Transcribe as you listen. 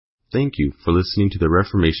Thank you for listening to the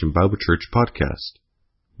Reformation Bible Church podcast.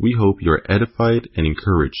 We hope you are edified and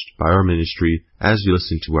encouraged by our ministry as you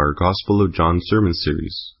listen to our Gospel of John sermon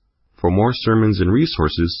series. For more sermons and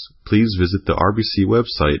resources, please visit the RBC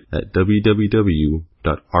website at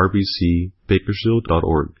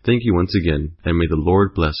www.rbcbakersfield.org. Thank you once again, and may the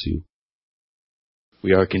Lord bless you.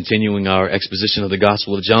 We are continuing our exposition of the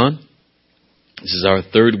Gospel of John. This is our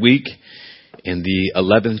third week in the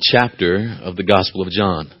 11th chapter of the Gospel of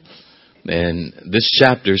John. And this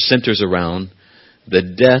chapter centers around the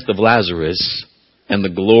death of Lazarus and the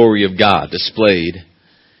glory of God displayed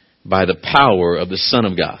by the power of the Son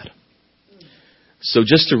of God. So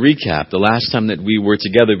just to recap, the last time that we were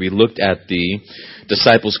together, we looked at the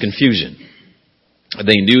disciples' confusion.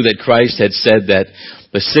 They knew that Christ had said that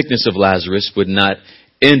the sickness of Lazarus would not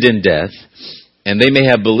end in death, and they may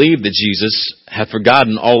have believed that Jesus had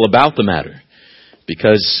forgotten all about the matter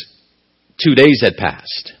because 2 days had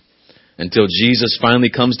passed until Jesus finally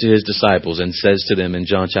comes to his disciples and says to them in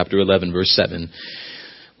John chapter 11, verse 7,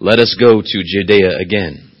 "Let us go to Judea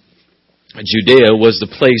again." Judea was the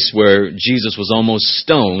place where Jesus was almost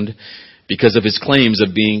stoned because of his claims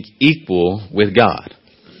of being equal with God.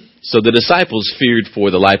 So the disciples feared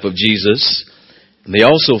for the life of Jesus, and they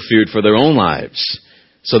also feared for their own lives.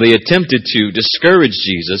 So they attempted to discourage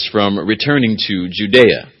Jesus from returning to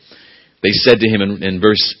Judea. They said to him in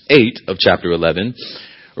verse 8 of chapter 11,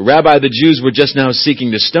 "Rabbi, the Jews were just now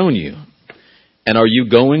seeking to stone you, and are you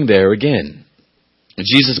going there again?"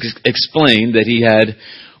 Jesus explained that he had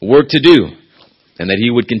work to do, and that he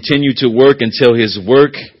would continue to work until his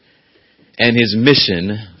work and his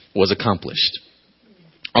mission was accomplished.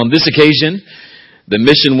 On this occasion, the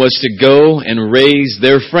mission was to go and raise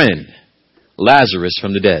their friend, Lazarus,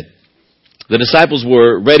 from the dead. The disciples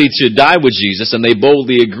were ready to die with Jesus, and they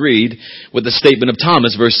boldly agreed with the statement of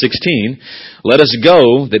Thomas, verse 16, "Let us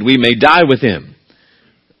go that we may die with him."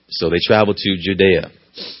 So they traveled to Judea.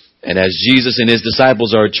 And as Jesus and his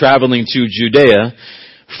disciples are traveling to Judea,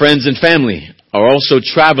 friends and family are also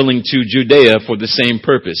traveling to Judea for the same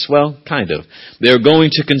purpose. Well, kind of. They're going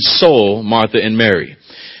to console Martha and Mary.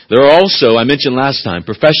 There are also, I mentioned last time,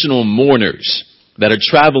 professional mourners that are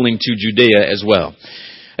traveling to Judea as well.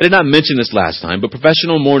 I did not mention this last time, but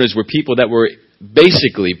professional mourners were people that were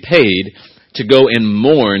basically paid to go and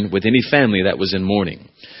mourn with any family that was in mourning.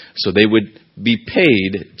 So they would be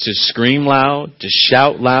paid to scream loud, to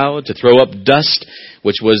shout loud, to throw up dust,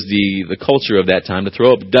 which was the culture of that time, to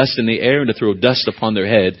throw up dust in the air and to throw dust upon their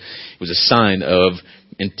head. It was a sign of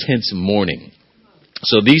intense mourning.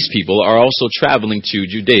 So these people are also traveling to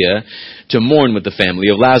Judea to mourn with the family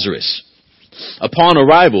of Lazarus. Upon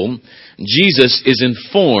arrival, Jesus is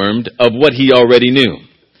informed of what he already knew.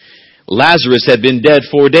 Lazarus had been dead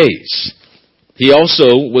 4 days. He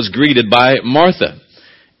also was greeted by Martha,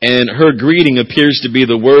 and her greeting appears to be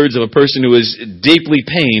the words of a person who is deeply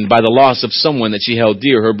pained by the loss of someone that she held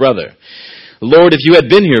dear, her brother. "Lord, if you had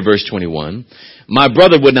been here," verse 21, "my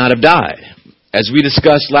brother would not have died." As we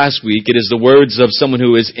discussed last week, it is the words of someone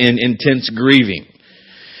who is in intense grieving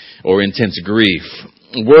or intense grief.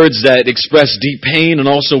 Words that express deep pain, and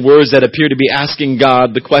also words that appear to be asking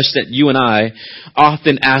God the question that you and I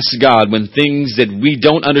often ask God when things that we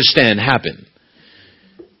don't understand happen.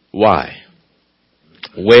 Why?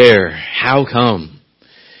 Where? How come?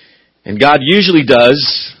 And God usually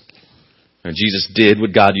does, or Jesus did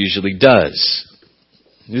what God usually does.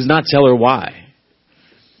 He does not tell her why.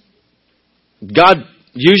 God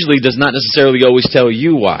usually does not necessarily always tell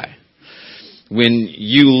you why when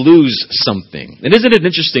you lose something. And isn't it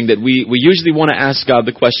interesting that we usually want to ask God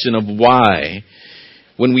the question of why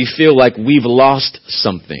when we feel like we've lost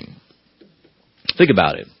something? Think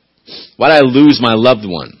about it. Why did I lose my loved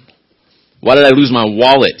one? Why did I lose my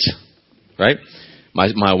wallet? Right?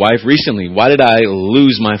 My wife recently, why did I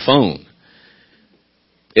lose my phone?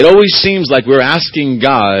 It always seems like we're asking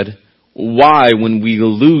God why when we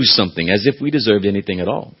lose something, as if we deserved anything at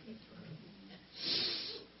all.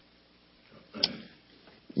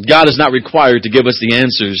 God is not required to give us the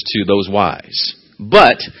answers to those whys.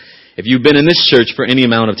 But if you've been in this church for any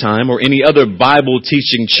amount of time or any other Bible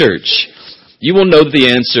teaching church, you will know that the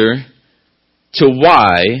answer to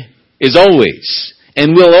why is always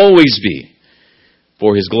and will always be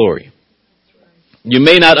for his glory. You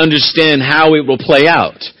may not understand how it will play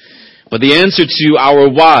out, but the answer to our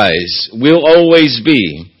whys will always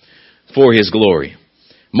be for his glory.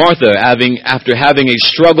 Martha, after having a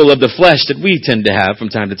struggle of the flesh that we tend to have from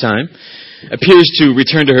time to time, appears to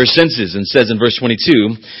return to her senses and says in verse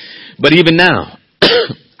 22, "But even now,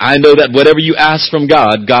 I know that whatever you ask from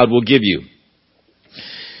God, God will give you."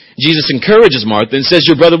 Jesus encourages Martha and says,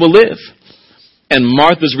 "Your brother will live." And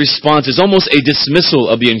Martha's response is almost a dismissal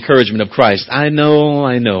of the encouragement of Christ. I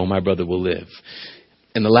know, my brother will live.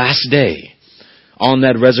 In the last day, on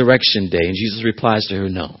that resurrection day, and Jesus replies to her,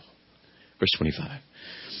 no. Verse 25,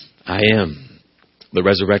 I am the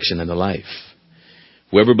resurrection and the life.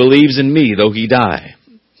 Whoever believes in me, though he die,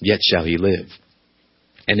 yet shall he live.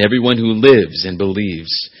 And everyone who lives and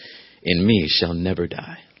believes in me shall never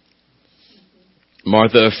die.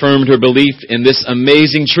 Martha affirmed her belief in this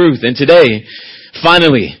amazing truth. And today,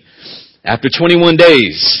 finally, after 21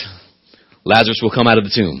 days, Lazarus will come out of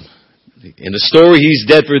the tomb. In the story, he's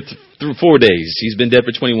dead for 4 days. He's been dead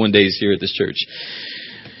for 21 days here at this church.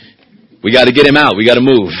 We got to get him out. We got to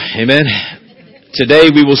move. Amen.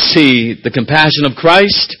 Today we will see the compassion of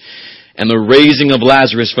Christ and the raising of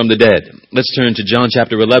Lazarus from the dead. Let's turn to John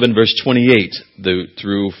chapter 11, verse 28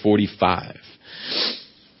 through 45.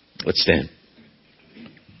 Let's stand.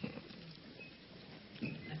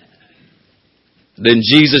 Then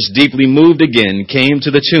Jesus, deeply moved again, came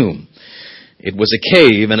to the tomb. It was a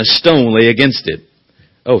cave, and a stone lay against it.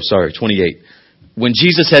 28. When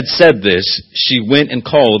Jesus had said this, she went and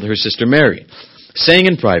called her sister Mary, saying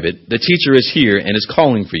in private, the teacher is here and is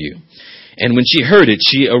calling for you. And when she heard it,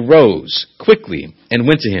 she arose quickly and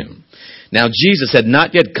went to him. Now Jesus had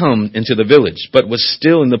not yet come into the village, but was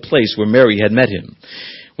still in the place where Mary had met him.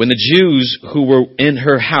 When the Jews who were in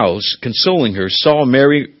her house consoling her saw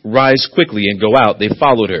Mary rise quickly and go out, they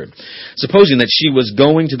followed her, supposing that she was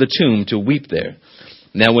going to the tomb to weep there.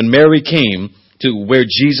 Now when Mary came to where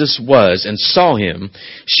Jesus was and saw him,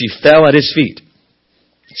 she fell at his feet,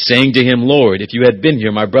 saying to him, Lord, if you had been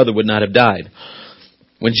here, my brother would not have died.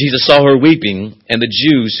 When Jesus saw her weeping, and the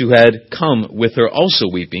Jews who had come with her also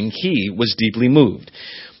weeping, he was deeply moved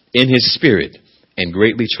in his spirit and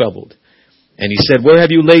greatly troubled. And he said, where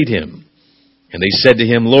have you laid him? And they said to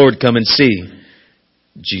him, Lord, come and see.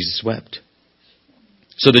 Jesus wept.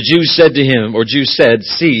 So the Jews said,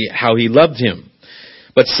 see how he loved him.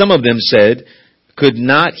 But some of them said, could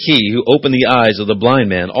not he who opened the eyes of the blind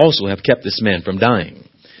man also have kept this man from dying?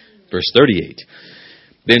 Verse 38.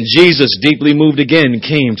 Then Jesus, deeply moved again,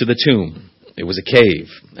 came to the tomb. It was a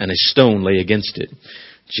cave, and a stone lay against it.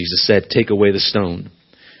 Jesus said, take away the stone.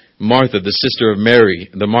 Martha, the sister of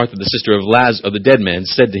the dead man,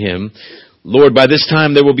 said to him, Lord, by this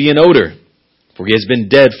time there will be an odor, for he has been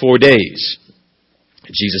dead 4 days.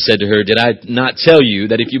 Jesus said to her, did I not tell you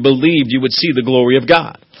that if you believed, you would see the glory of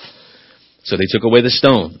God? So they took away the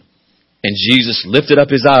stone. And Jesus lifted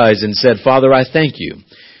up his eyes and said, Father, I thank you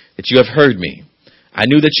that you have heard me. I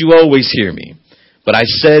knew that you always hear me, but I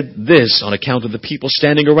said this on account of the people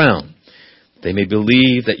standing around. They may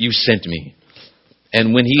believe that you sent me.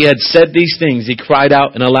 And when he had said these things, he cried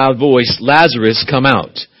out in a loud voice, Lazarus, come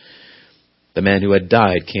out. The man who had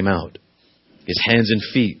died came out, his hands and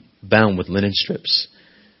feet bound with linen strips,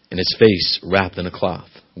 and his face wrapped in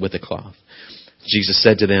with a cloth. Jesus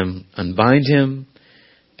said to them, unbind him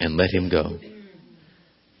and let him go.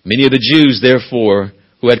 Many of the Jews, therefore,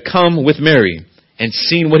 who had come with Mary and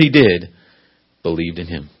seen what he did, believed in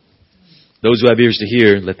him. Those who have ears to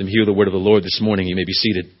hear, let them hear the word of the Lord this morning. You may be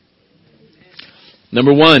seated.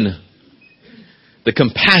 Number 1, the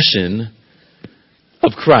compassion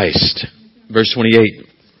of Christ. Verse 28.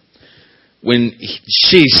 When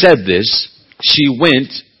she said this, she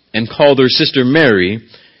went and called her sister Mary,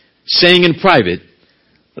 saying in private,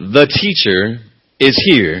 the teacher is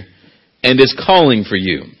here and is calling for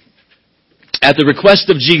you. At the request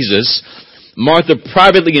of Jesus, Martha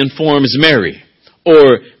privately informs Mary,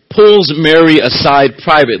 or pulls Mary aside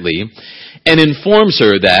privately, and informs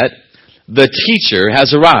her that the teacher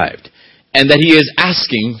has arrived and that he is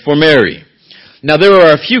asking for Mary. Now there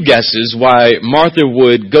are a few guesses why Martha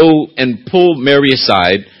would go and pull Mary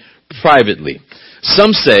aside privately.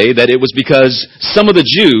 Some say that it was because some of the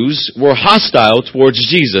Jews were hostile towards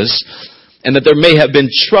Jesus and that there may have been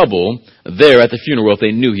trouble there at the funeral if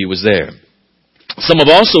they knew he was there. Some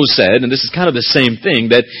have also said, and this is kind of the same thing,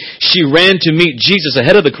 that she ran to meet Jesus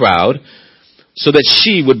ahead of the crowd so that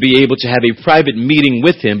she would be able to have a private meeting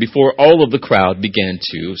with him before all of the crowd began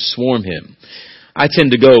to swarm him. I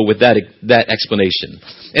tend to go with that explanation.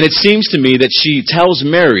 And it seems to me that she tells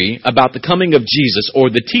Mary about the coming of Jesus, or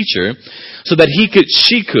the teacher, so that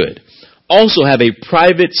she could also have a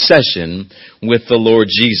private session with the Lord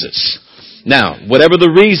Jesus. Now, whatever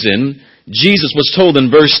the reason, Jesus was told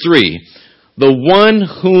in verse 3, the one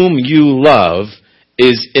whom you love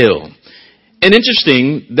is ill. And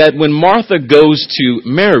interesting that when Martha goes to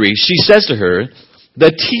Mary, she says to her,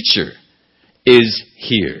 the teacher is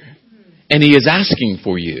here, and he is asking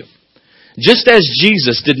for you. Just as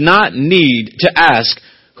Jesus did not need to ask,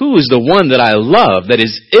 who is the one that I love that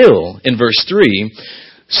is ill, in verse 3,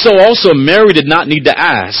 so also Mary did not need to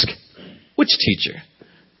ask, which teacher?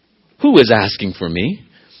 Who is asking for me?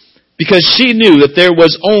 Because she knew that there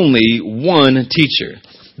was only one teacher.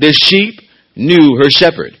 The sheep knew her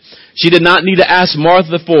shepherd. She did not need to ask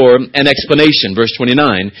Martha for an explanation. Verse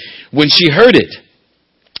 29, when she heard it,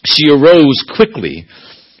 she arose quickly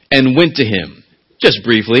and went to him. Just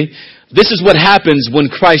briefly, this is what happens when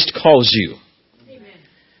Christ calls you. Amen.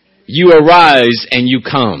 You arise and you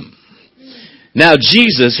come. Now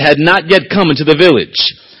Jesus had not yet come into the village,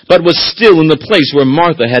 but was still in the place where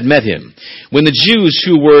Martha had met him. When the Jews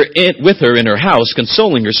who were with her in her house,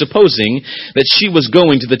 consoling her, supposing that she was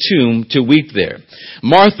going to the tomb to weep there,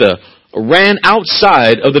 Martha ran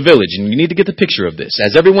outside of the village. And you need to get the picture of this.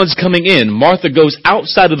 As everyone's coming in, Martha goes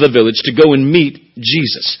outside of the village to go and meet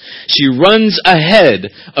Jesus. She runs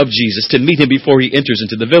ahead of Jesus to meet him before he enters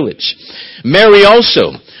into the village. Mary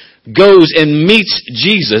also goes and meets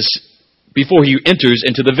Jesus before he enters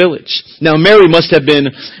into the village. Now, Mary must have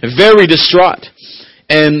been very distraught.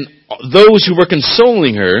 And those who were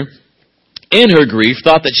consoling her in her grief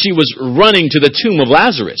thought that she was running to the tomb of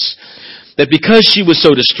Lazarus. That because she was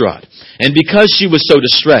so distraught and because she was so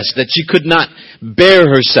distressed that she could not bear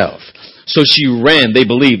herself, so she ran, they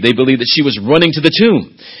believed that she was running to the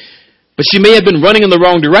tomb. But she may have been running in the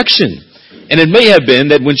wrong direction. And it may have been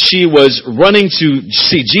that when she was running to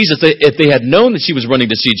see Jesus, if they had known that she was running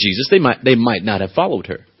to see Jesus, they might not have followed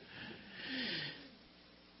her.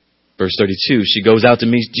 Verse 32, she goes out to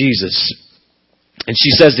meet Jesus. And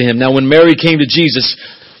she says to him, now when Mary came to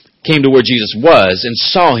where Jesus was and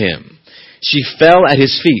saw him, she fell at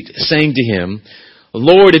his feet, saying to him,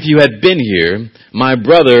 Lord, if you had been here, my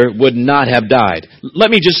brother would not have died. Let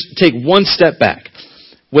me just take one step back.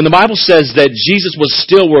 When the Bible says that Jesus was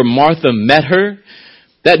still where Martha met her,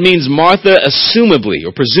 that means Martha assumably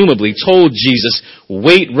or presumably told Jesus,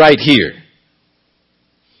 wait right here.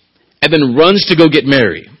 And then runs to go get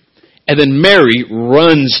Mary. And then Mary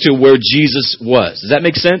runs to where Jesus was. Does that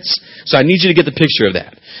make sense? So I need you to get the picture of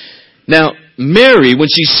that. Now, Mary, when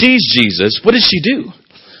she sees Jesus, what does she do?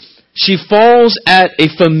 She falls at a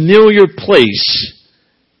familiar place,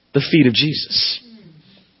 the feet of Jesus.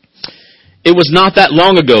 It was not that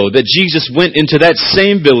long ago that Jesus went into that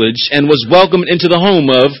same village and was welcomed into the home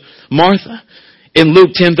of Martha. In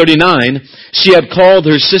Luke 10:39, she had called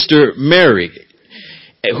her sister Mary,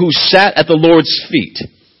 who sat at the Lord's feet,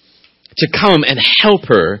 to come and help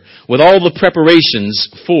her with all the preparations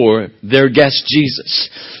for their guest Jesus.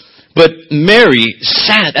 But Mary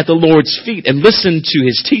sat at the Lord's feet and listened to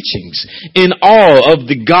his teachings in awe of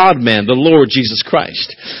the God-man, the Lord Jesus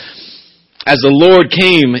Christ. As the Lord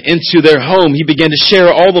came into their home, he began to share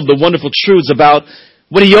all of the wonderful truths about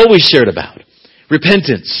what he always shared about.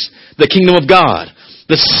 Repentance, the kingdom of God,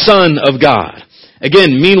 the Son of God.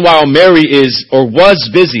 Again, meanwhile, Mary was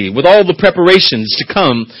busy with all the preparations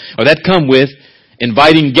that come with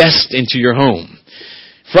inviting guests into your home.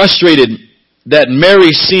 Frustrated that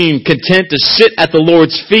Mary seemed content to sit at the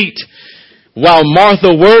Lord's feet while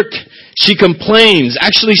Martha worked, she complains.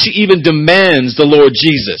 Actually, she even demands the Lord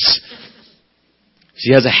Jesus.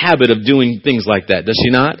 She has a habit of doing things like that, does she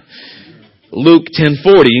not? Luke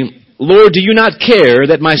 10:40, Lord, do you not care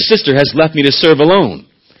that my sister has left me to serve alone?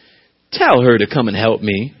 Tell her to come and help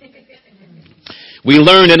me. We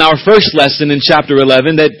learned in our first lesson in chapter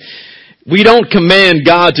 11 that we don't command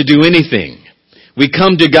God to do anything. We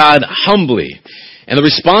come to God humbly. And the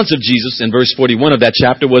response of Jesus in verse 41 of that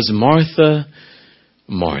chapter was, Martha,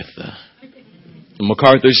 Martha.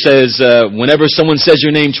 MacArthur says, whenever someone says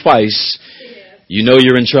your name twice, you know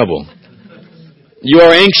you're in trouble. You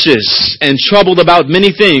are anxious and troubled about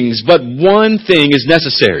many things, but one thing is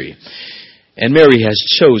necessary. And Mary has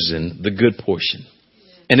chosen the good portion,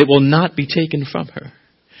 and it will not be taken from her.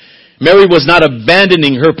 Mary was not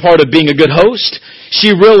abandoning her part of being a good host.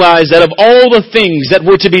 She realized that of all the things that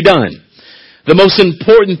were to be done, the most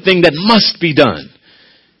important thing that must be done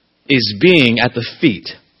is being at the feet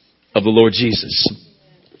of the Lord Jesus.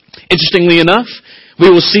 Interestingly enough, we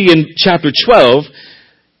will see in chapter 12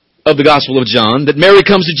 of the Gospel of John that Mary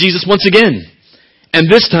comes to Jesus once again. And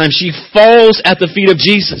this time she falls at the feet of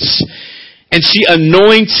Jesus. And she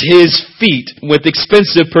anoints his feet with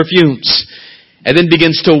expensive perfumes. And then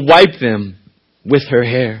begins to wipe them with her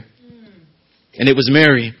hair. And it was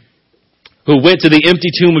Mary who went to the empty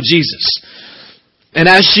tomb of Jesus. And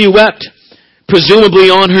as she wept, presumably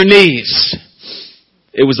on her knees,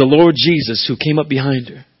 it was the Lord Jesus who came up behind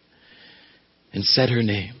her and said her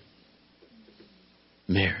name,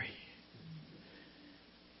 Mary.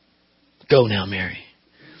 Go now, Mary.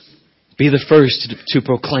 Be the first to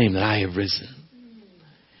proclaim that I have risen.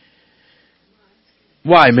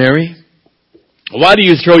 Why, Mary? Why do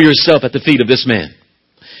you throw yourself at the feet of this man?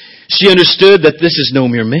 She understood that this is no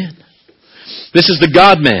mere man. This is the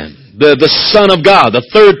God-man, the Son of God, the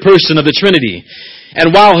third person of the Trinity.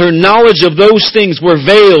 And while her knowledge of those things were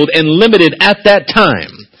veiled and limited at that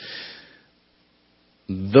time,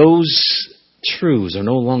 those truths are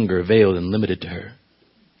no longer veiled and limited to her.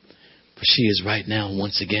 For she is right now,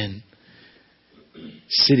 once again,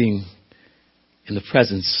 sitting in the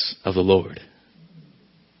presence of the Lord.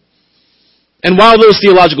 And while those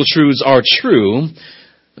theological truths are true,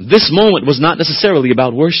 this moment was not necessarily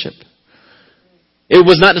about worship. It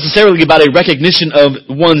was not necessarily about a recognition of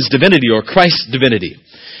one's divinity or Christ's divinity.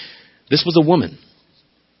 This was a woman,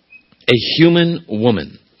 a human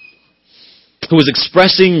woman, who was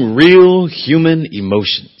expressing real human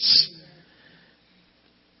emotions.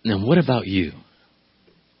 Now, what about you?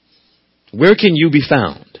 Where can you be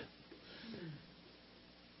found?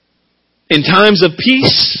 In times of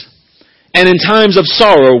peace and in times of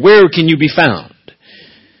sorrow, where can you be found?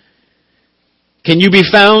 Can you be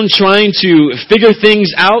found trying to figure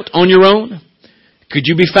things out on your own? Could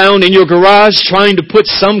you be found in your garage trying to put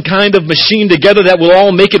some kind of machine together that will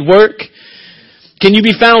all make it work? Can you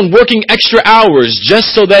be found working extra hours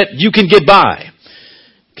just so that you can get by?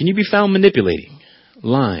 Can you be found manipulating,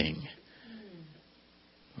 lying?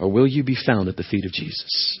 Or will you be found at the feet of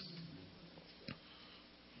Jesus?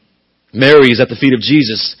 Mary is at the feet of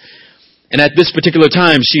Jesus, and at this particular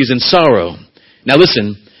time she is in sorrow. Now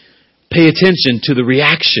listen, pay attention to the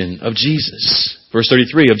reaction of Jesus. Verse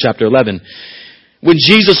 33 of chapter 11. When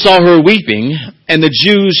Jesus saw her weeping, and the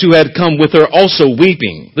Jews who had come with her also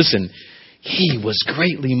weeping, listen, he was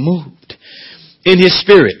greatly moved in his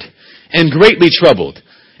spirit and greatly troubled.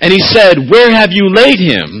 And he said, "Where have you laid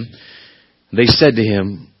him?" They said to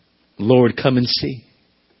him, "Lord, come and see."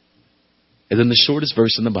 And then the shortest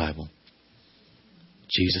verse in the Bible,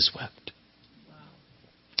 Jesus wept.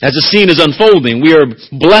 As the scene is unfolding, we are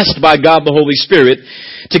blessed by God the Holy Spirit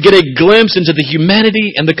to get a glimpse into the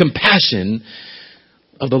humanity and the compassion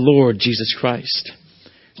of the Lord Jesus Christ.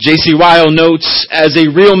 J.C. Ryle notes, as a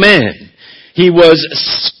real man, he was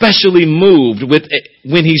specially moved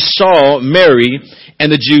when he saw Mary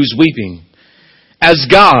and the Jews weeping. As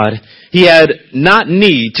God, he had not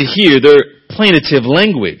need to hear their plaintive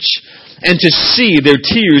language and to see their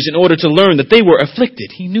tears in order to learn that they were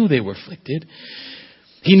afflicted. He knew they were afflicted.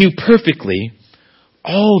 He knew perfectly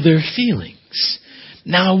all their feelings.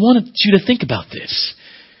 Now I wanted you to think about this.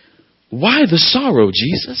 Why the sorrow,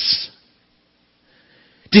 Jesus?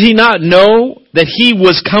 Did he not know that he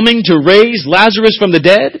was coming to raise Lazarus from the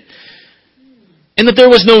dead? And that there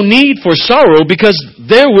was no need for sorrow because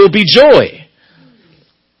there will be joy.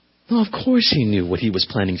 Well, of course he knew what he was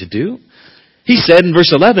planning to do. He said in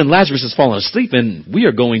verse 11, Lazarus has fallen asleep and we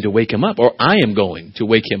are going to wake him up, or I am going to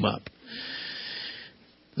wake him up.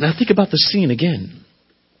 Now think about the scene again.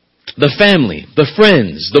 The family, the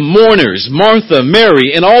friends, the mourners, Martha,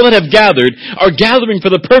 Mary, and all that have gathered are gathering for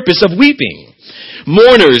the purpose of weeping.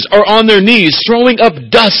 Mourners are on their knees throwing up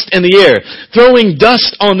dust in the air, throwing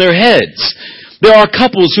dust on their heads. There are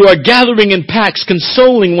couples who are gathering in packs,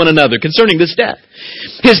 consoling one another concerning this death.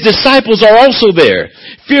 His disciples are also there,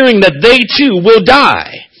 fearing that they too will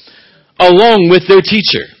die, along with their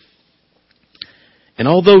teacher. And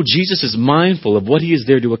although Jesus is mindful of what he is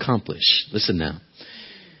there to accomplish, listen now,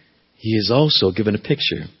 he is also given a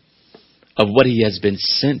picture of what he has been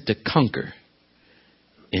sent to conquer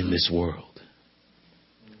in this world.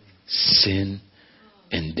 Sin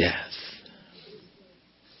and death.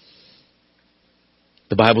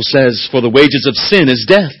 The Bible says, for the wages of sin is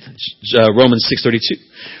death. Romans 6:32.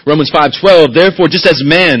 Romans 5:12. Therefore, just as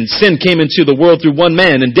sin came into the world through one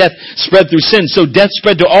man, and death spread through sin, so death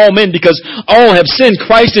spread to all men because all have sinned.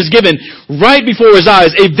 Christ is given right before his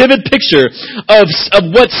eyes a vivid picture of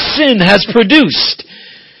what sin has produced.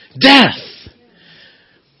 Death.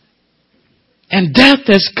 And death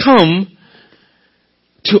has come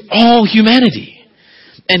to all humanity.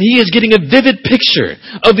 And he is getting a vivid picture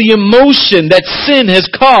of the emotion that sin has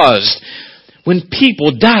caused when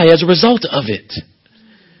people die as a result of it.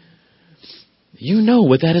 You know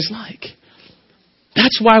what that is like.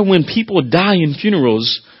 That's why when people die in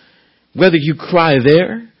funerals, whether you cry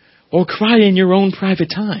there or cry in your own private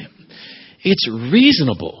time, it's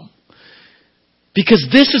reasonable. Because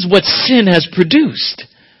this is what sin has produced.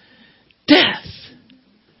 Death.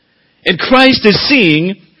 And Christ is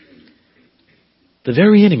seeing the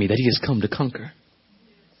very enemy that he has come to conquer.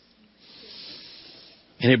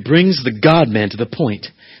 And it brings the God-man to the point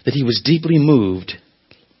that he was deeply moved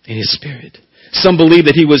in his spirit. Some believe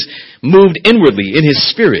that he was moved inwardly in his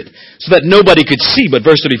spirit so that nobody could see. But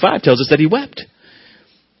verse 35 tells us that he wept.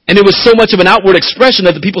 And it was so much of an outward expression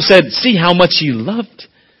that the people said, see how much he loved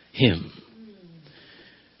him.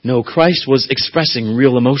 No, Christ was expressing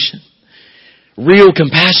real emotion, real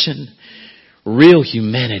compassion, real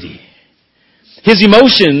humanity. His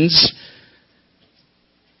emotions,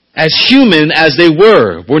 as human as they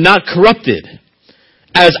were not corrupted,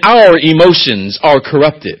 as our emotions are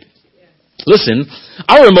corrupted. Listen,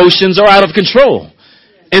 our emotions are out of control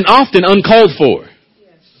and often uncalled for.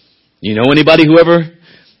 You know anybody who ever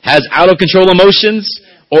has out of control emotions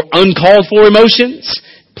or uncalled for emotions?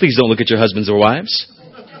 Please don't look at your husbands or wives.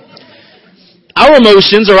 Our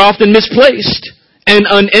emotions are often misplaced and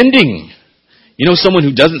unending. You know someone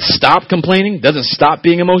who doesn't stop complaining, doesn't stop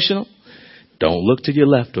being emotional? Don't look to your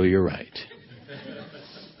left or your right.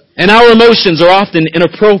 And our emotions are often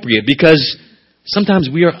inappropriate because sometimes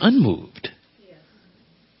we are unmoved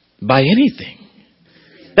by anything.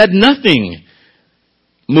 That nothing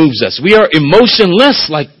moves us. We are emotionless.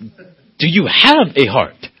 Like, do you have a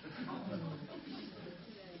heart?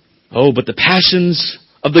 Oh, but the passions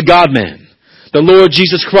of the God-man, the Lord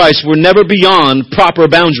Jesus Christ, were never beyond proper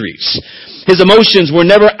boundaries. His emotions were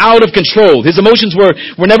never out of control. His emotions were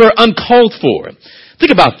never uncalled for. Think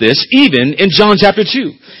about this, even in John chapter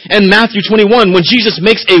 2 and Matthew 21, when Jesus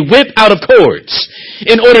makes a whip out of cords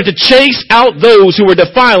in order to chase out those who were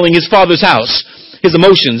defiling his Father's house. His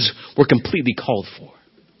emotions were completely called for.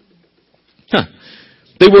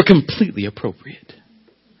 They were completely appropriate.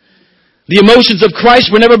 The emotions of Christ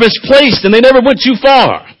were never misplaced and they never went too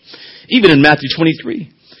far. Even in Matthew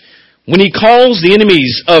 23, when he calls the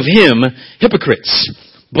enemies of him hypocrites,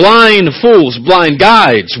 blind fools, blind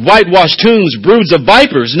guides, whitewashed tombs, broods of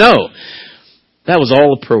vipers. No, that was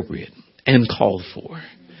all appropriate and called for.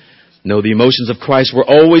 No, the emotions of Christ were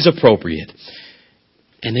always appropriate.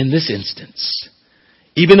 And in this instance,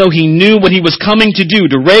 even though he knew what he was coming to do,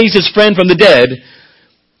 to raise his friend from the dead,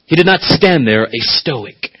 he did not stand there a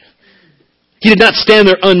stoic. He did not stand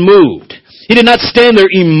there unmoved. He did not stand there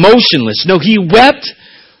emotionless. No, he wept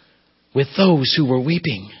with those who were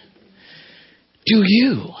weeping. Do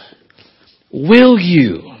you? Will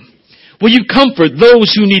you? Will you comfort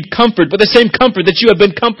those who need comfort with the same comfort that you have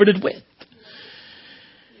been comforted with?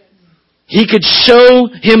 He could show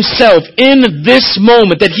himself in this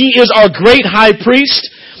moment that he is our great high priest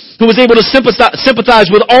who was able to sympathize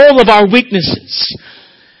with all of our weaknesses,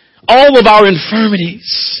 all of our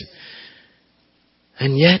infirmities.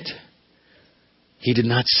 And yet, he did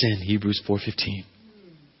not sin. Hebrews 4:15.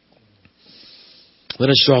 Let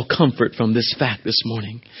us draw comfort from this fact this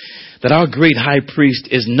morning, that our great high priest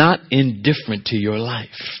is not indifferent to your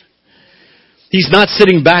life. He's not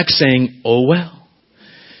sitting back saying, oh well.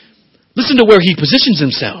 Listen to where he positions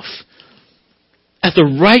himself. At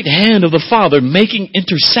the right hand of the Father, making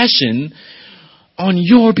intercession on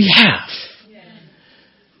your behalf.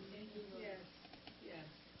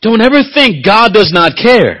 Don't ever think God does not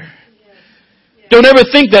care. Don't ever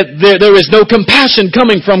think that there is no compassion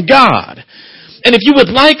coming from God. And if you would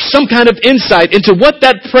like some kind of insight into what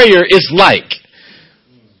that prayer is like,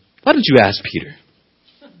 why don't you ask Peter?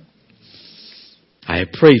 I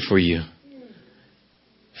have prayed for you,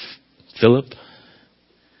 Philip.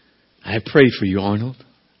 I have prayed for you, Arnold.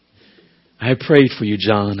 I have prayed for you,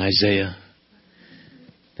 John, Isaiah,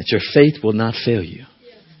 that your faith will not fail you.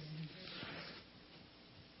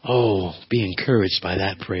 Oh, be encouraged by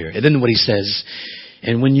that prayer. And then what he says,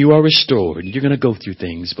 and when you are restored, you're going to go through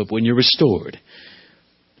things, but when you're restored,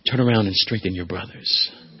 turn around and strengthen your brothers.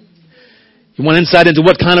 You want insight into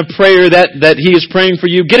what kind of prayer that he is praying for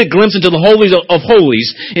you? Get a glimpse into the holies of holies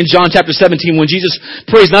in John chapter 17 when Jesus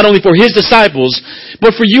prays not only for his disciples,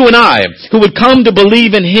 but for you and I who would come to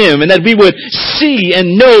believe in him and that we would see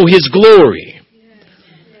and know his glory.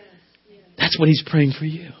 That's what he's praying for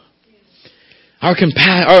you. Our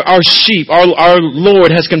sheep, our Lord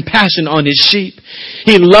has compassion on his sheep.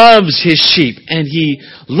 He loves his sheep and he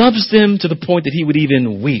loves them to the point that he would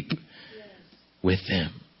even weep with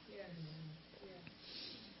them.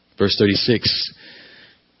 Verse 36.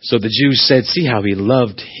 So the Jews said, see how he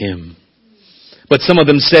loved him. But some of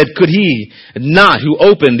them said, could he not who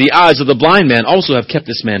opened the eyes of the blind man also have kept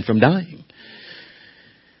this man from dying?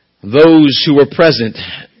 Those who were present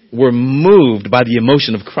were moved by the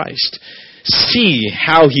emotion of Christ. See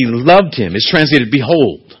how he loved him is translated,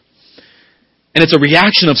 behold. And it's a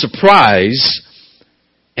reaction of surprise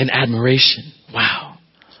and admiration. Wow.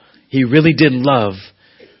 He really did love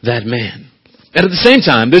that man. And at the same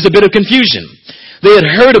time, there's a bit of confusion. They had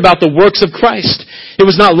heard about the works of Christ. It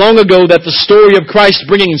was not long ago that the story of Christ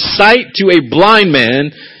bringing sight to a blind man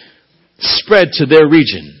spread to their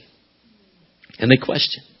region. And they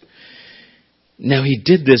questioned, Now he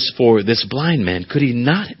did this for this blind man. Could he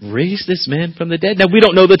not raise this man from the dead? Now we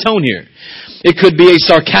don't know the tone here. It could be a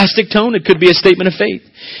sarcastic tone. It could be a statement of faith.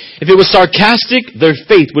 If it was sarcastic, their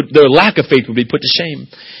lack of faith would be put to shame.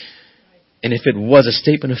 And if it was a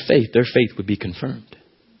statement of faith, their faith would be confirmed.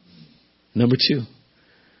 Number 2,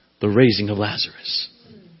 the raising of Lazarus.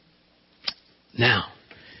 Now,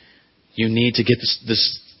 you need to get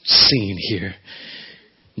this scene here.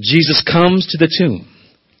 Jesus comes to the tomb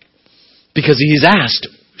because he's asked,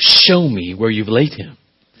 show me where you've laid him.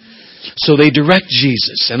 So they direct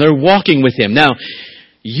Jesus and they're walking with him. Now,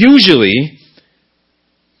 usually,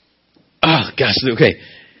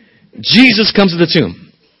 Jesus comes to the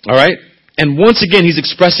tomb, all right? And once again, he's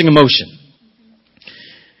expressing emotion.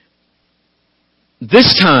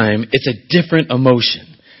 This time, it's a different emotion.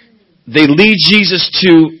 They lead Jesus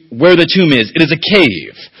to where the tomb is. It is a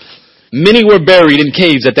cave. Many were buried in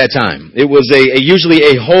caves at that time. It was usually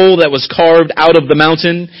a hole that was carved out of the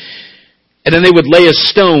mountain. And then they would lay a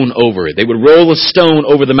stone over it. They would roll a stone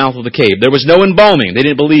over the mouth of the cave. There was no embalming. They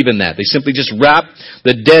didn't believe in that. They simply just wrapped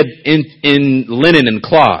the dead in linen and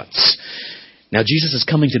cloths. Now Jesus is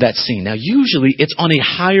coming to that scene. Now usually it's on a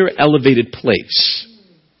higher elevated place.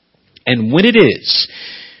 And when it is,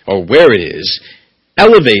 or where it is,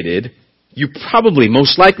 elevated, you probably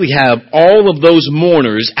most likely have all of those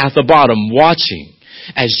mourners at the bottom watching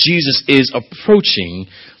as Jesus is approaching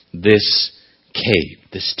this cave,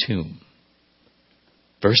 this tomb.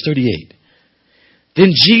 Verse 38.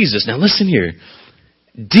 Then Jesus, now listen here,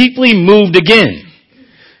 deeply moved again,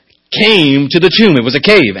 came to the tomb. It was a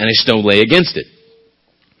cave and a stone lay against it.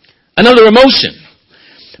 Another emotion.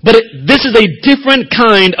 But this is a different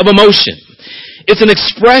kind of emotion. It's an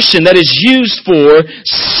expression that is used for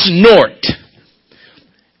snort.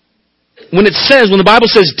 When the Bible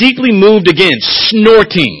says deeply moved again,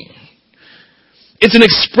 snorting. It's an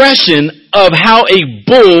expression of how a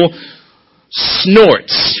bull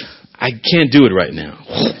snorts. I can't do it right now.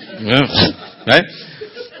 Right?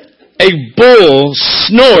 A bull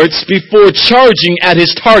snorts before charging at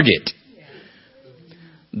his target.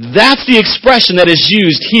 That's the expression that is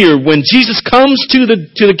used here when Jesus comes to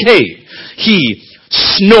the cave. He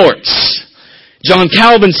snorts. John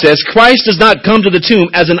Calvin says, Christ does not come to the tomb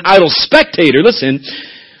as an idle spectator, listen,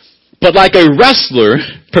 but like a wrestler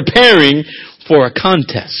preparing for a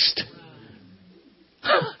contest.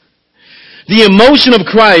 The emotion of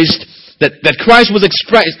Christ that Christ was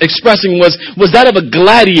expressing was that of a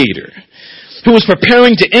gladiator who was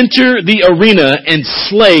preparing to enter the arena and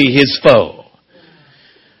slay his foe.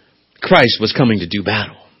 Christ was coming to do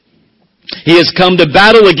battle. He has come to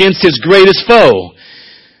battle against his greatest foe,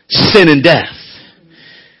 sin and death.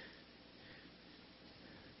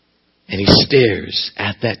 And he stares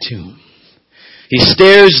at that tomb. He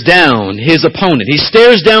stares down his opponent. He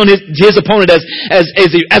stares down his opponent as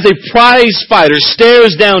a prize fighter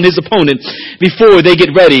stares down his opponent before they get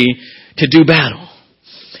ready to do battle.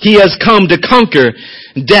 He has come to conquer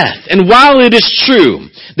death. And while it is true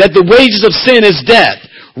that the wages of sin is death,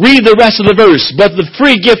 read the rest of the verse. But the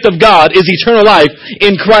free gift of God is eternal life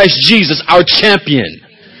in Christ Jesus, our champion.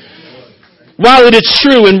 While it is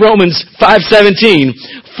true in Romans 5:17,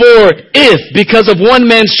 for if, because of one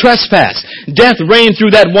man's trespass, death reigned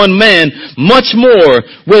through that one man, much more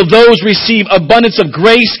will those receive abundance of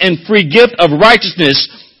grace and free gift of righteousness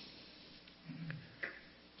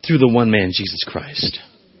through the one man, Jesus Christ,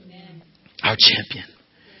 our champion.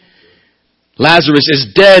 Lazarus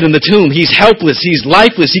is dead in the tomb. He's helpless. He's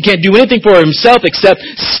lifeless. He can't do anything for himself except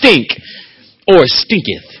stink, or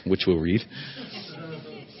stinketh, which we'll read.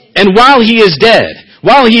 And while he is dead,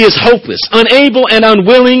 while he is hopeless, unable and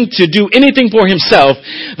unwilling to do anything for himself,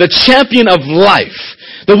 the champion of life,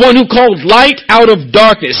 the one who called light out of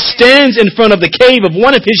darkness, stands in front of the cave of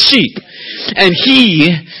one of his sheep, and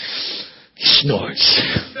he snorts.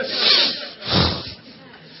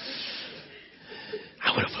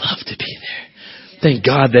 I would have loved to be there. Thank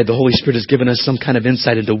God that the Holy Spirit has given us some kind of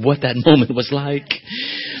insight into what that moment was like.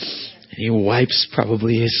 And he wipes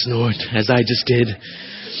probably his snort, as I just did.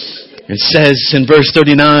 It says in verse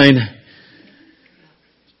 39,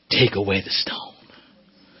 take away the stone.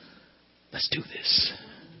 Let's do this.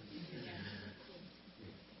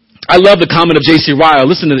 I love the comment of J.C. Ryle.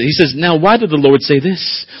 Listen to this. He says, now why did the Lord say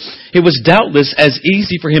this? It was doubtless as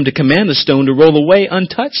easy for him to command the stone to roll away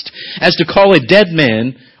untouched as to call a dead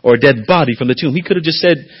man or a dead body from the tomb. He could have just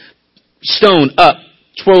said, stone up,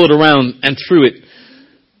 twirl it around and threw it.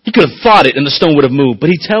 He could have fought it and the stone would have moved. But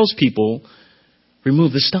he tells people,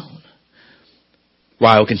 remove the stone.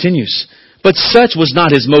 Ryle continues, but such was not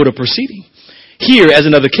his mode of proceeding. Here, as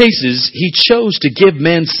in other cases, he chose to give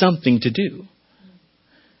man something to do.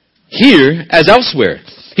 Here, as elsewhere,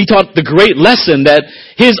 he taught the great lesson that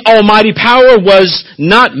his almighty power was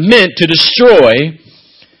not meant to destroy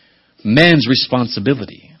man's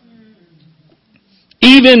responsibility.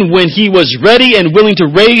 Even when he was ready and willing to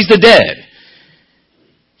raise the dead,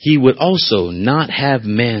 he would also not have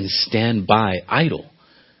man stand by idle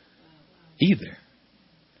either.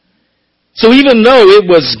 So even though it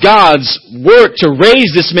was God's work to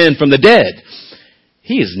raise this man from the dead,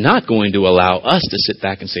 he is not going to allow us to sit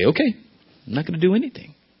back and say, okay, I'm not going to do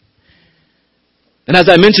anything. And as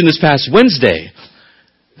I mentioned this past Wednesday,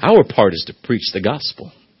 our part is to preach the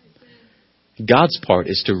gospel. God's part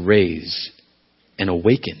is to raise and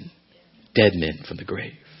awaken dead men from the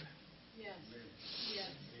grave.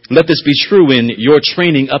 Let this be true in your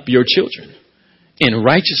training up your children in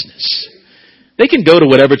righteousness. They can go to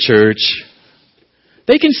whatever church.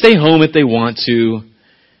 They can stay home if they want to.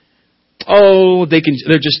 Oh,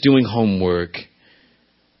 they're just doing homework.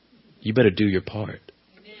 You better do your part.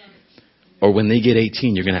 Or when they get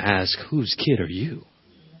 18, you're going to ask, whose kid are you?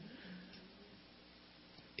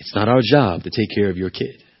 It's not our job to take care of your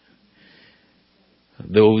kid.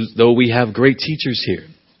 Though we have great teachers here,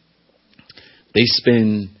 they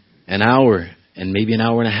spend an hour and maybe an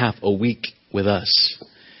hour and a half a week with us.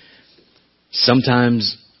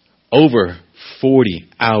 Sometimes over 40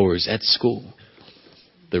 hours at school.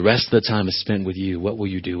 The rest of the time is spent with you. What will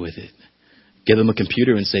you do with it? Give them a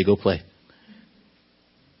computer and say, go play.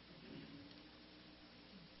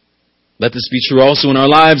 Let this be true also in our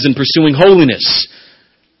lives in pursuing holiness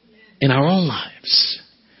in our own lives.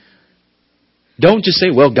 Don't just say,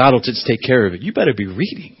 well, God will just take care of it. You better be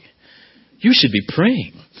reading. You should be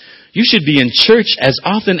praying. You should be in church as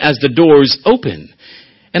often as the doors open.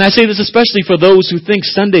 And I say this especially for those who think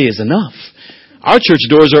Sunday is enough. Our church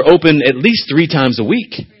doors are open at least 3 times a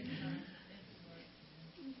week.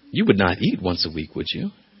 You would not eat once a week, would you?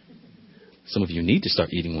 Some of you need to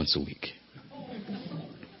start eating once a week.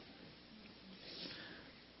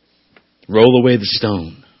 Roll away the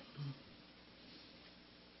stone.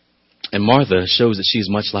 And Martha shows that she's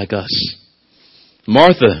much like us.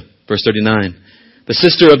 Martha, verse 39, the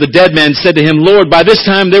sister of the dead man said to him, Lord, by this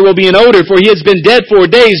time there will be an odor, for he has been dead 4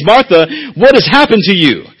 days. Martha, what has happened to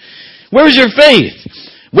you? Where is your faith?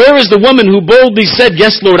 Where is the woman who boldly said,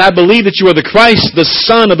 yes, Lord, I believe that you are the Christ, the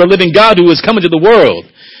Son of the living God who has come into the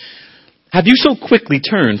world? Have you so quickly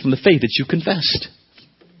turned from the faith that you confessed?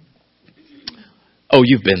 Oh,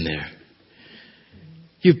 you've been there.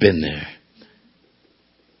 You've been there.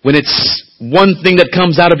 When it's one thing that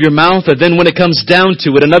comes out of your mouth, and then when it comes down to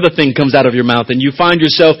it, another thing comes out of your mouth, and you find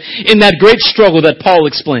yourself in that great struggle that Paul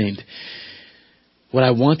explained. What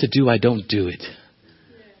I want to do, I don't do it.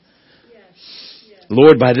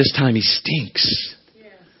 Lord, by this time he stinks.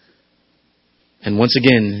 And once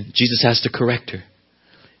again, Jesus has to correct her,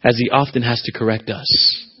 as he often has to correct us.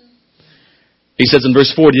 He says in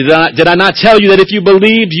verse 40, did I not tell you that if you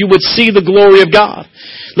believed, you would see the glory of God?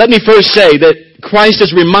 Let me first say that Christ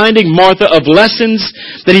is reminding Martha of lessons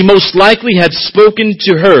that he most likely had spoken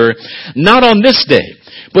to her, not on this day,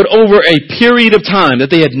 but over a period of time that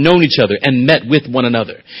they had known each other and met with one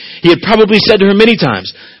another. He had probably said to her many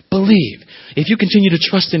times, believe. If you continue to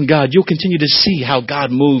trust in God, you'll continue to see how God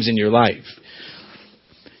moves in your life.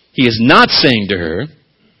 He is not saying to her,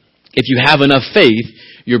 if you have enough faith,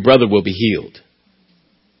 your brother will be healed.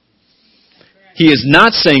 He is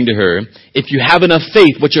not saying to her, if you have enough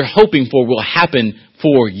faith, what you're hoping for will happen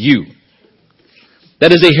for you.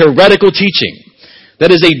 That is a heretical teaching.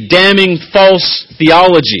 That is a damning false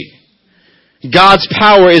theology. God's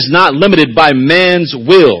power is not limited by man's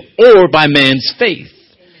will or by man's faith.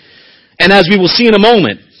 And as we will see in a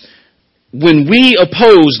moment, when we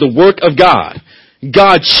oppose the work of God,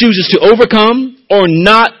 God chooses to overcome or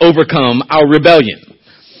not overcome our rebellion.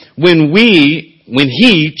 When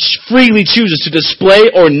he freely chooses to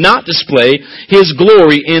display or not display his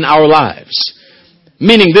glory in our lives.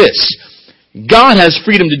 Meaning this, God has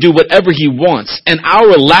freedom to do whatever he wants, and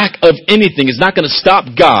our lack of anything is not going to stop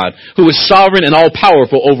God, who is sovereign and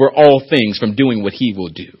all-powerful over all things, from doing what he will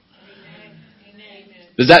do.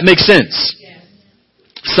 Does that make sense?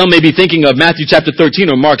 Some may be thinking of Matthew chapter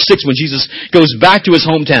 13 or Mark 6 when Jesus goes back to his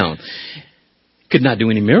hometown. Could not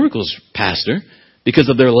do any miracles, Pastor, because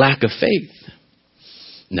of their lack of faith.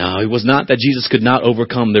 No, it was not that Jesus could not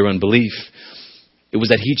overcome their unbelief. It was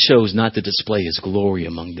that he chose not to display his glory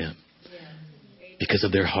among them because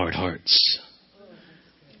of their hard hearts.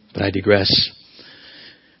 But I digress.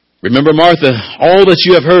 Remember, Martha, all that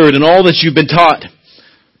you have heard and all that you've been taught.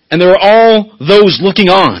 And there are all those looking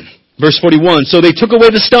on. Verse 41, so they took away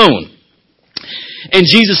the stone. And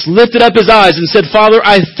Jesus lifted up his eyes and said, Father,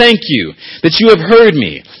 I thank you that you have heard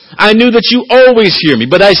me. I knew that you always hear me,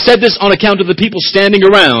 but I said this on account of the people standing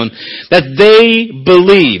around, that they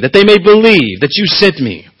may believe that you sent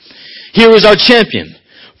me. Here is our champion,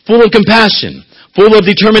 full of compassion, full of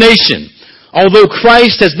determination. Although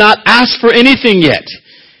Christ has not asked for anything yet,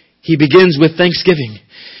 he begins with thanksgiving.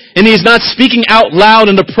 And he is not speaking out loud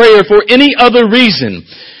in a prayer for any other reason,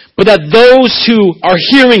 but that those who are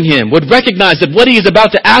hearing him would recognize that what he is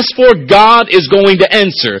about to ask for, God is going to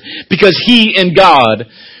answer, because he and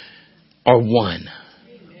God are one.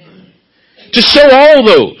 Amen. To show all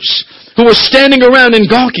those who were standing around and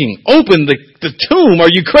gawking, open the tomb,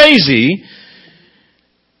 are you crazy?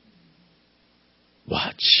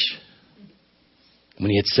 Watch.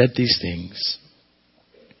 When he had said these things,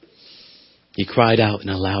 he cried out in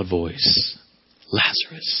a loud voice,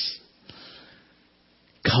 Lazarus,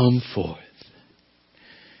 come forth.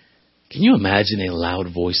 Can you imagine a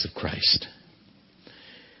loud voice of Christ?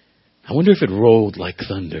 I wonder if it rolled like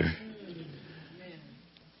thunder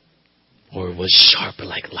or was sharp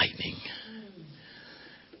like lightning.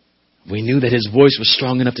 We knew that his voice was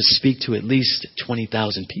strong enough to speak to at least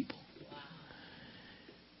 20,000 people.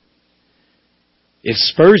 If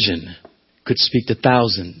Spurgeon could speak to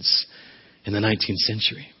thousands in the 19th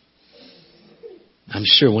century, I'm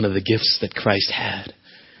sure one of the gifts that Christ had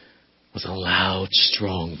was a loud,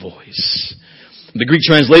 strong voice. The Greek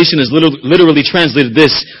translation is literally translated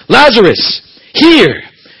this: Lazarus, here,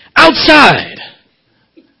 outside.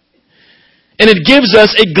 And it gives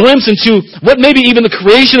us a glimpse into what maybe even the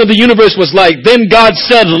creation of the universe was like. Then God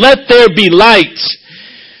said, let there be light.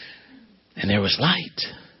 And there was light.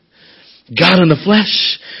 God in the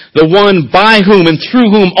flesh, the one by whom and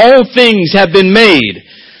through whom all things have been made.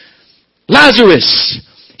 Lazarus,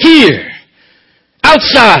 here,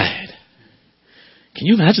 outside. Can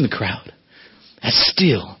you imagine the crowd? That's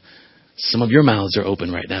still. Some of your mouths are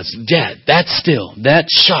open right now. That's still.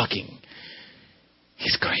 That's shocking.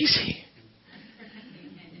 He's crazy.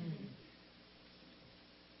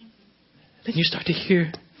 Then you start to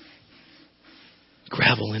hear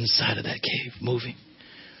gravel inside of that cave moving.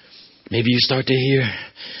 Maybe you start to hear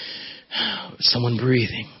someone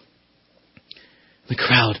breathing. The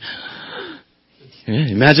crowd. Yeah,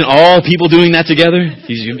 imagine all people doing that together.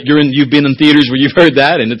 You've been in theaters where you've heard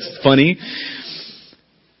that, and it's funny.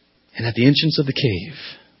 And at the entrance of the cave,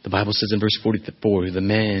 the Bible says in verse 44, the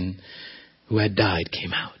man who had died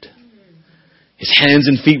came out. His hands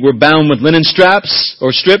and feet were bound with linen strips,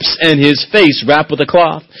 and his face wrapped with a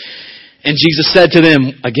cloth. And Jesus said to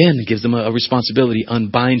them, again, he gives them a responsibility,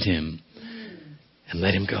 unbind him and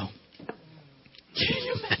let him go. Can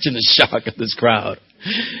you imagine the shock of this crowd?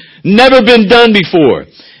 Never been done before.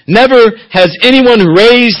 Never has anyone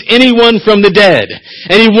raised anyone from the dead.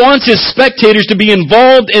 And he wants his spectators to be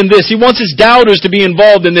involved in this. He wants his doubters to be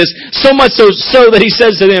involved in this. So much so that he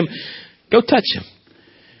says to them, go touch him.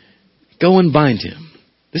 Go and bind him.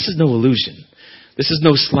 This is no illusion. This is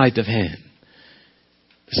no sleight of hand.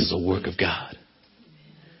 This is a work of God.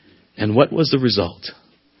 And what was the result?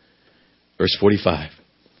 Verse 45.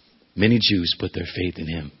 Many Jews put their faith in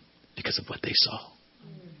him because of what they saw.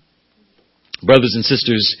 Brothers and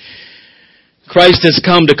sisters, Christ has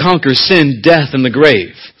come to conquer sin, death, and the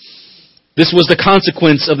grave. This was the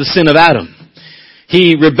consequence of the sin of Adam.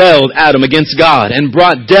 He rebelled, Adam, against God and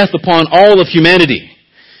brought death upon all of humanity.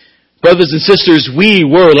 Brothers and sisters, we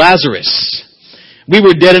were Lazarus. We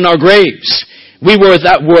were dead in our graves. We were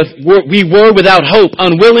without hope,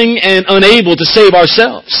 unwilling and unable to save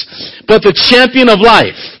ourselves. But the champion of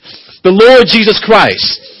life, the Lord Jesus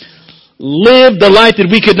Christ, lived the life that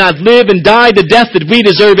we could not live and died the death that we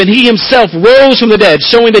deserve. And he himself rose from the dead,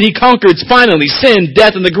 showing that he conquered finally sin,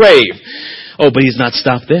 death, and the grave. Oh, but he's not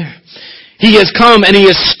stopped there. He has come and he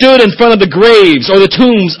has stood in front of the graves or the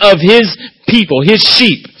tombs of his people, his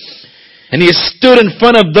sheep. And he has stood in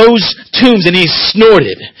front of those tombs and he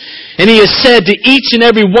snorted. And he has said to each and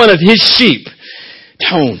every one of his sheep,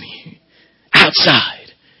 Tony,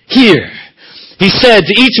 outside, here. He said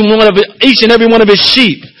to each and every one of his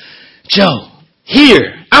sheep, Joe,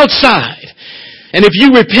 here, outside. And if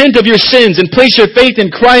you repent of your sins and place your faith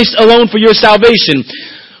in Christ alone for your salvation,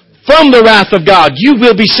 from the wrath of God, you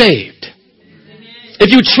will be saved.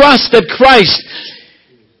 If you trust that Christ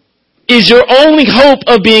is your only hope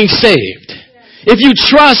of being saved, if you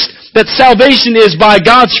trust that salvation is by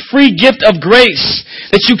God's free gift of grace,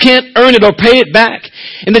 that you can't earn it or pay it back,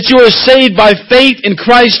 and that you are saved by faith in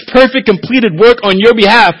Christ's perfect completed work on your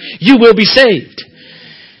behalf, you will be saved.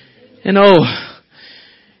 And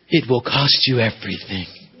it will cost you everything.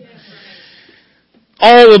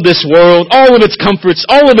 All of this world, all of its comforts,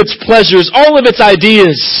 all of its pleasures, all of its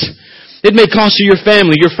ideas. It may cost you your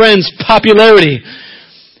family, your friends, popularity.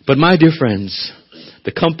 But my dear friends,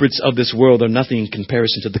 the comforts of this world are nothing in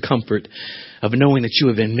comparison to the comfort of knowing that you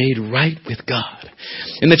have been made right with God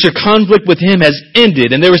and that your conflict with Him has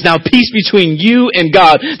ended and there is now peace between you and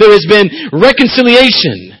God. There has been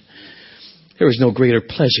reconciliation. There is no greater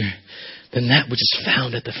pleasure than that which is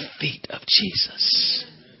found at the feet of Jesus.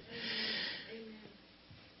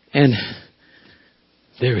 And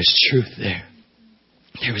there is truth there.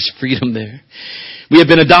 There is freedom there. We have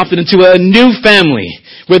been adopted into a new family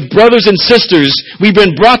with brothers and sisters. We've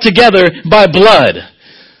been brought together by blood.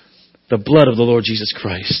 The blood of the Lord Jesus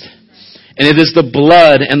Christ. And it is the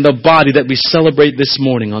blood and the body that we celebrate this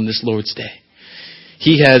morning on this Lord's Day.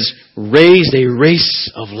 He has raised a race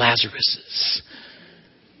of Lazaruses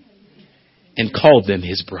and called them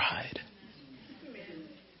His bride.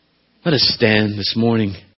 Let us stand this morning